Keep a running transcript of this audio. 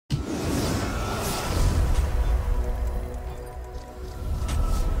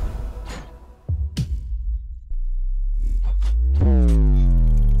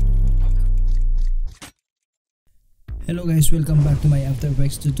Hello guys, welcome back to my After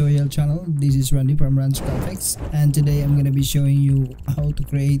Effects tutorial channel. This is Randy from Rhandz Graphix, and today I'm gonna be showing you how to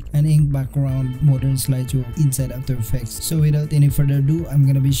create an ink background modern slideshow inside After Effects. So without any further ado, I'm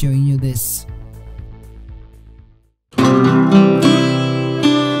gonna be showing you this.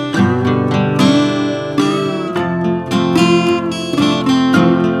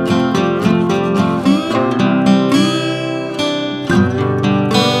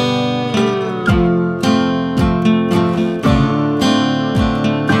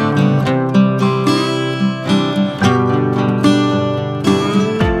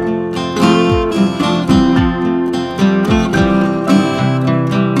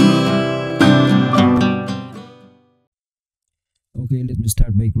 Okay, let me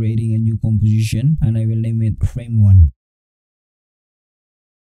start by creating a new composition, and I will name it frame 1.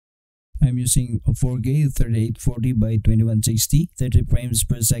 I'm using a 4K 3840 by 2160, 30 frames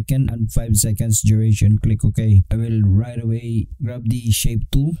per second and 5 seconds duration. Click OK. I will right away grab the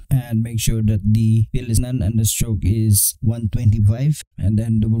shape tool and make sure that the fill is none and the stroke is 125, and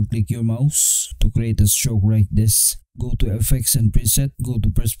then double click your mouse to create a stroke like this. Go to effects and preset, go to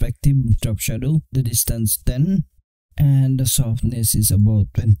perspective, drop shadow, the distance 10, and the softness is about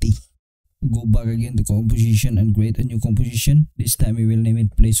 20. Go back again to composition and create a new composition. This time we will name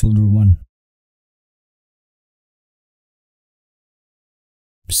it placeholder 1.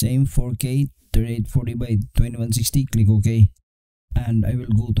 Same 4K 3840 by 2160. Click OK. And I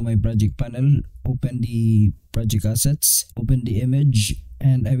will go to my project panel, open the project assets, open the image,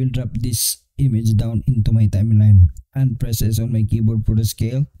 and I will drop this image down into my timeline and press S on my keyboard for the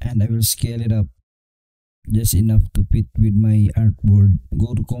scale, and I will scale it up just enough to fit with my artboard.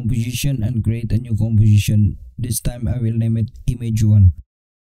 Go to composition and create a new composition. This time I will name it image 1.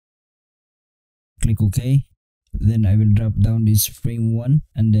 Click OK. Then I will drop down this frame 1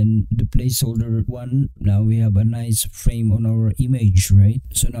 and then the placeholder 1. Now we have a nice frame on our image, right?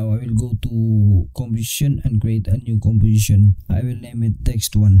 So now I will go to composition and create a new composition. I will name it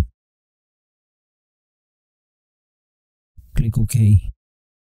text 1. Click OK.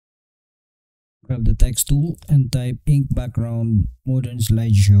 Grab the text tool and type ink background modern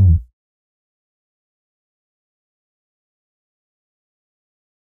slideshow.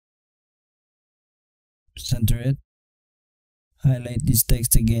 Center it. Highlight this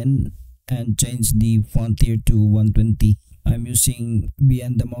text again and change the font here to 120. I'm using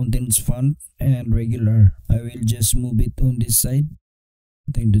Beyond the Mountains font and regular. I will just move it on this side.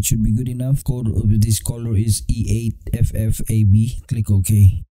 I think that should be good enough. Code of this color is E8FFAB. Click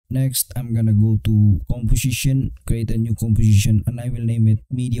OK. Next, I'm gonna go to composition, create a new composition, and I will name it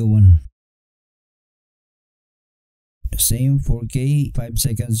media 1. Same 4K, 5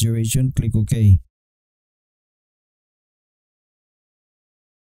 seconds duration. Click OK.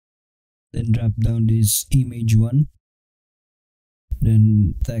 Then drop down this image 1.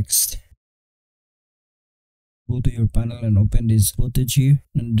 Then text. Go to your panel and open this footage here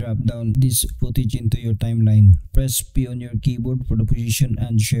and drop down this footage into your timeline. Press P on your keyboard for the position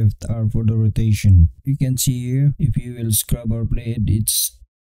and Shift R for the rotation. You can see here, if you will scrub or play it, it's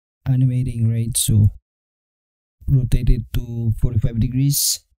animating, right? So rotate it to 45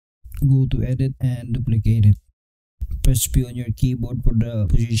 degrees. Go to edit and duplicate it. Press P on your keyboard for the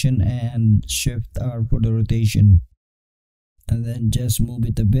position and Shift R for the rotation. And then just move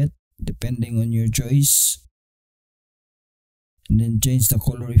it a bit depending on your choice. And then change the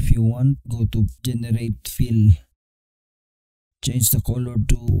color if you want. Go to generate fill. Change the color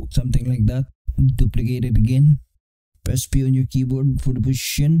to something like that. Duplicate it again. Press P on your keyboard for the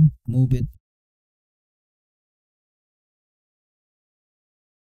position. Move it.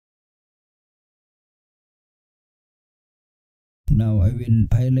 Now I will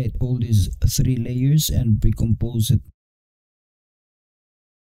highlight all these 3 layers and pre-compose it.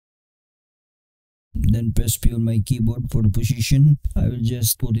 Then press P on my keyboard for the position. I will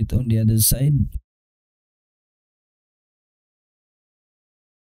just put it on the other side.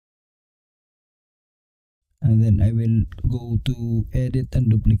 And then I will go to edit and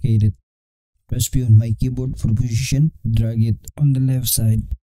duplicate it. Press P on my keyboard for the position. Drag it on the left side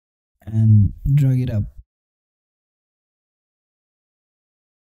and drag it up.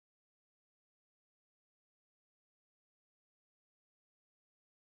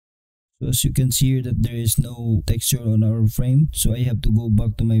 So as you can see here that there is no texture on our frame, so I have to go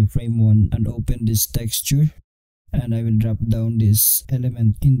back to my frame 1 and open this texture, and I will drop down this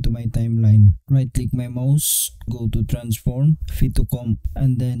element into my timeline. Right click my mouse, go to transform, fit to comp,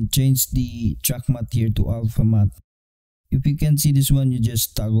 and then change the track matte here to alpha matte. If you can see this one, you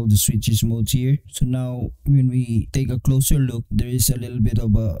just toggle the switches modes here. So now when we take a closer look, there is a little bit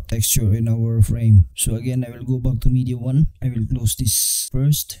of a texture in our frame. So again, I will go back to media 1. I will close this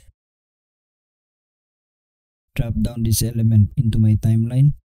first. Drop down this element into my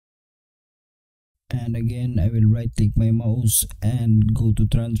timeline. And again, I will right click my mouse and go to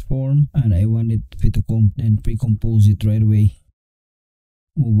transform, and I want it fit to comp, then pre-compose it right away.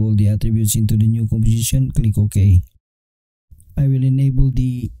 Move all the attributes into the new composition, click OK. I will enable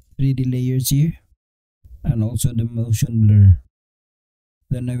the 3D layers here and also the motion blur.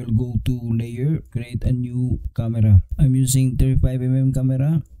 Then I will go to layer, create a new camera. I'm using 35mm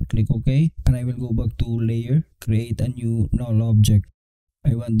camera, click OK, and I will go back to layer, create a new null object.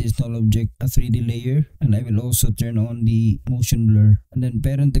 I want this null object a 3D layer, and I will also turn on the motion blur, and then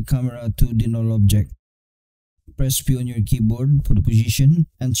parent the camera to the null object. Press P on your keyboard for the position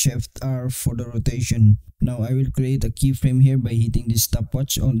and Shift R for the rotation. Now I will create a keyframe here by hitting the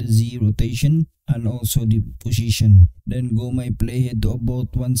stopwatch on the Z rotation and also the position. Then go my playhead to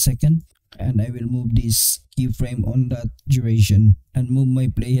about 1 second, and I will move this keyframe on that duration and move my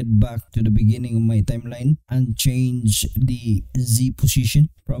playhead back to the beginning of my timeline and change the Z position,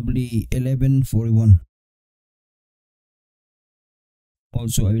 probably 11:41.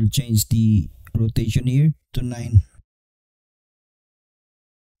 Also, I will change the rotation here to 9.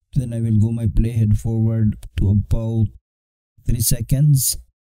 Then I will go my playhead forward to about 3 seconds.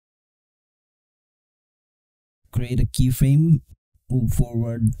 Create a keyframe, move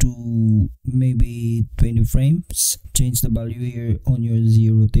forward to maybe 20 frames. Change the value here on your Z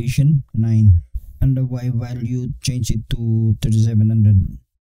rotation, 9. And the Y value, change it to 3700.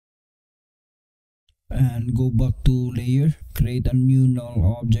 And go back to layer, create a new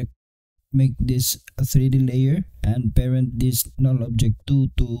null object. Make this a 3D layer and parent this null object 2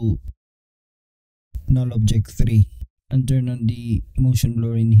 to null object 3, and turn on the motion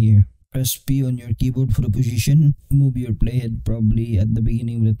blur in here. Press P on your keyboard for the position. Move your playhead probably at the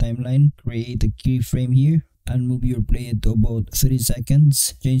beginning of the timeline. Create a keyframe here and move your playhead to about 3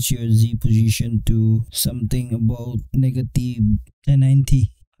 seconds. Change your Z position to something about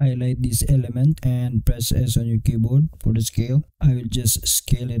 -1090. Highlight this element and press S on your keyboard for the scale. I will just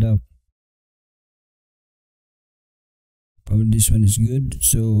scale it up. Probably this one is good.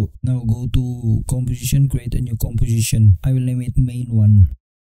 So now go to composition, create a new composition. I will name it main 1.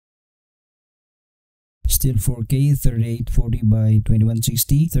 Still 4K, 3840 by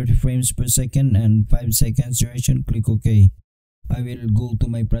 2160, 30 frames per second and 5 seconds duration. Click OK. I will go to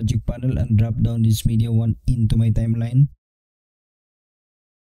my project panel and drop down this media 1 into my timeline.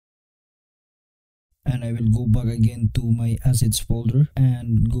 And I will go back again to my assets folder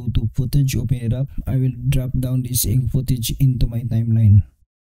and go to footage, open it up. I will drop down this ink footage into my timeline.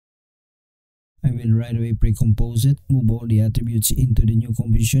 I will right away pre-compose it, move all the attributes into the new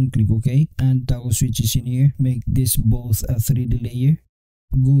composition, click OK, and toggle switches in here. Make this both a 3D layer.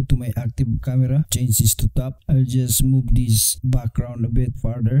 Go to my active camera, change this to top. I'll just move this background a bit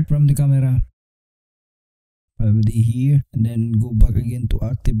farther from the camera. Probably here, and then go back again to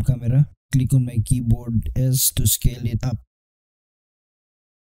active camera. Click on my keyboard S to scale it up.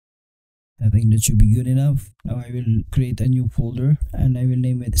 I think that should be good enough. Now I will create a new folder and I will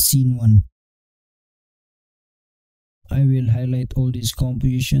name it Scene 1. I will highlight all these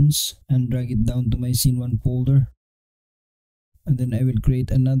compositions and drag it down to my Scene 1 folder. And then I will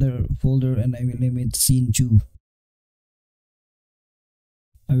create another folder and I will name it Scene 2.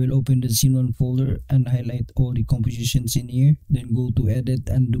 I will open the Scene 1 folder and highlight all the compositions in here. Then go to edit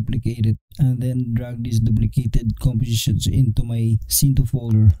and duplicate it. And then drag these duplicated compositions into my Scene 2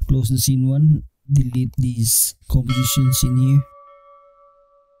 folder. Close the Scene 1. Delete these compositions in here.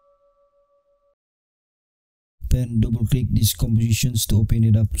 Then double click these compositions to open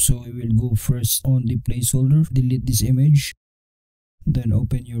it up. So we will go first on the placeholder. Delete this image. Then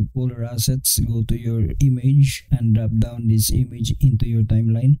open your folder assets, go to your image and drop down this image into your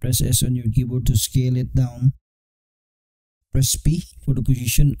timeline. Press S on your keyboard to scale it down. Press P for the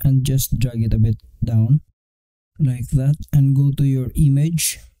position and just drag it a bit down like that, and go to your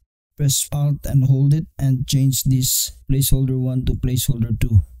image. Press Alt and hold it and change this placeholder 1 to placeholder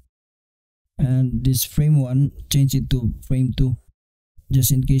 2. And this frame 1, change it to frame 2.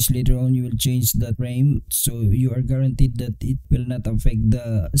 Just in case later on you will change that frame, so you are guaranteed that it will not affect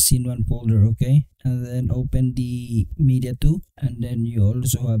the Scene 1 folder, okay? And then open the media 2, and then you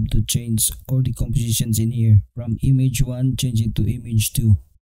also have to change all the compositions in here. From image 1, change it to image 2.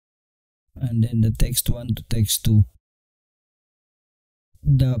 And then the text 1 to text 2.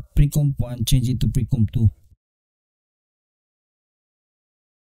 The pre-comp 1, change it to pre-comp 2.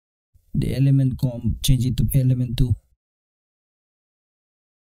 The element comp, change it to element 2.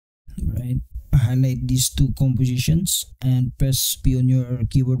 right? Highlight these two compositions and press P on your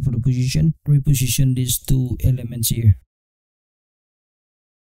keyboard for the position. Reposition these two elements here.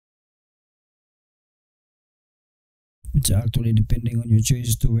 It's actually depending on your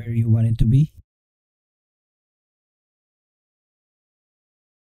choice to where you want it to be.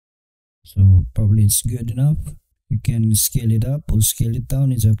 So probably it's good enough. You can scale it up or scale it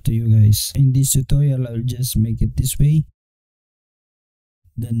down, it's up to you guys. In this tutorial, I'll just make it this way.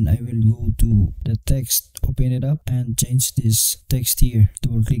 Then I will go to the text, open it up and change this text here.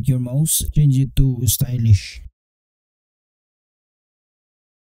 Double click your mouse, change it to stylish.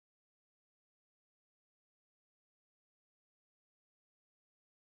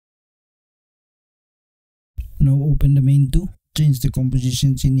 Now open the main 2. Change the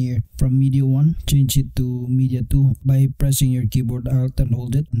compositions in here from media 1, change it to media 2 by pressing your keyboard alt and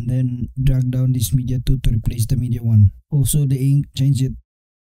hold it, and then drag down this media 2 to replace the media 1. Also the ink, change it.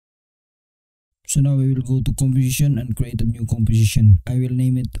 So now we will go to composition and create a new composition. I will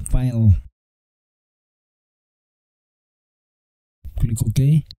name it final. Click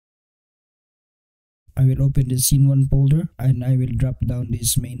OK. I will open the scene 1 folder and I will drop down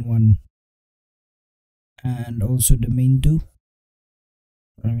this main 1 and also the main 2.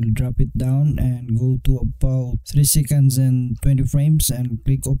 I will drop it down and go to about 3 seconds and 20 frames and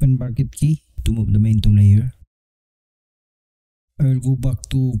click open bracket key to move the main 2 layer. I will go back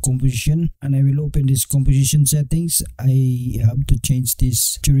to composition and I will open this composition settings. I have to change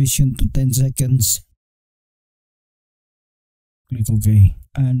this duration to 10 seconds. Click OK.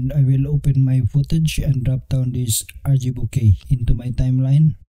 And I will open my footage and drop down this RG bouquet into my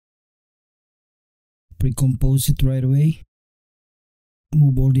timeline. Pre-compose it right away.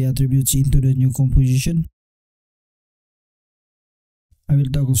 Move all the attributes into the new composition. I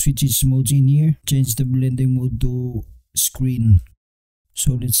will toggle switches modes in here. Change the blending mode to screen.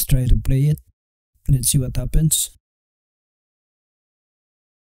 So let's try to play it. Let's see what happens.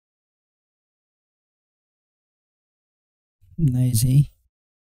 Nice, eh?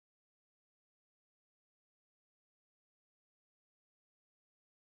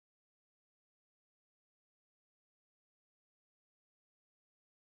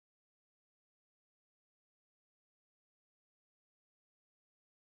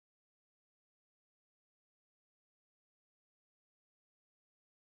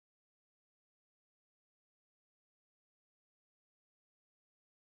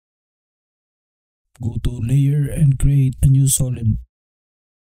 Go to layer and create a new solid.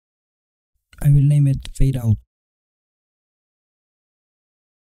 I will name it fade out.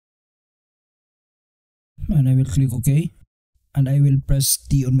 And I will click OK. And I will press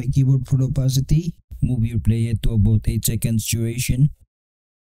T on my keyboard for the opacity. Move your playhead to about 8 seconds duration.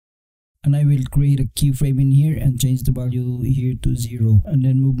 And I will create a keyframe in here and change the value here to 0. And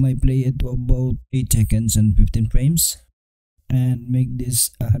then move my playhead to about 8 seconds and 15 frames. And make this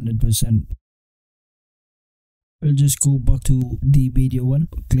 100%. I'll just go back to the video 1,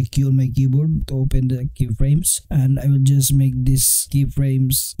 click Q on my keyboard to open the keyframes, and I will just make this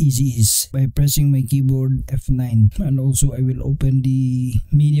keyframes easy ease by pressing my keyboard F9. And also I will open the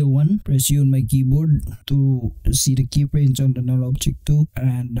media 1, press U on my keyboard to see the keyframes on the null object 2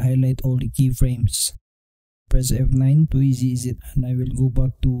 and highlight all the keyframes. Press F9 to easy ease it, and I will go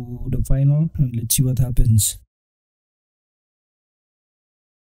back to the final and let's see what happens.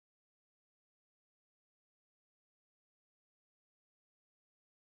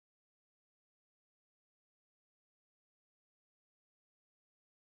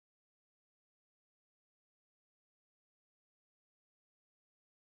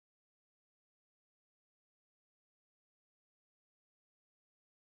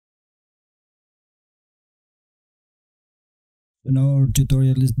 So now our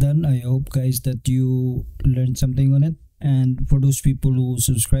tutorial is done. I hope guys that you learned something on it. And for those people who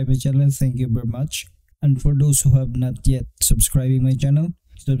subscribe my channel, thank you very much. And for those who have not yet subscribing my channel,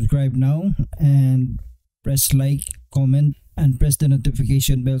 subscribe now and press like, comment, and press the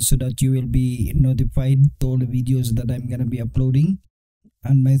notification bell so that you will be notified to all the videos that I'm gonna be uploading.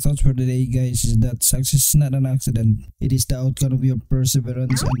 And my thoughts for today guys is that success is not an accident. It is the outcome of your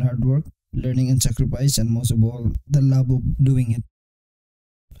perseverance and hard work, learning and sacrifice, and most of all, the love of doing it.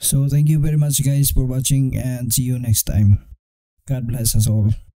 So thank you very much guys for watching and see you next time. God bless us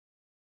all.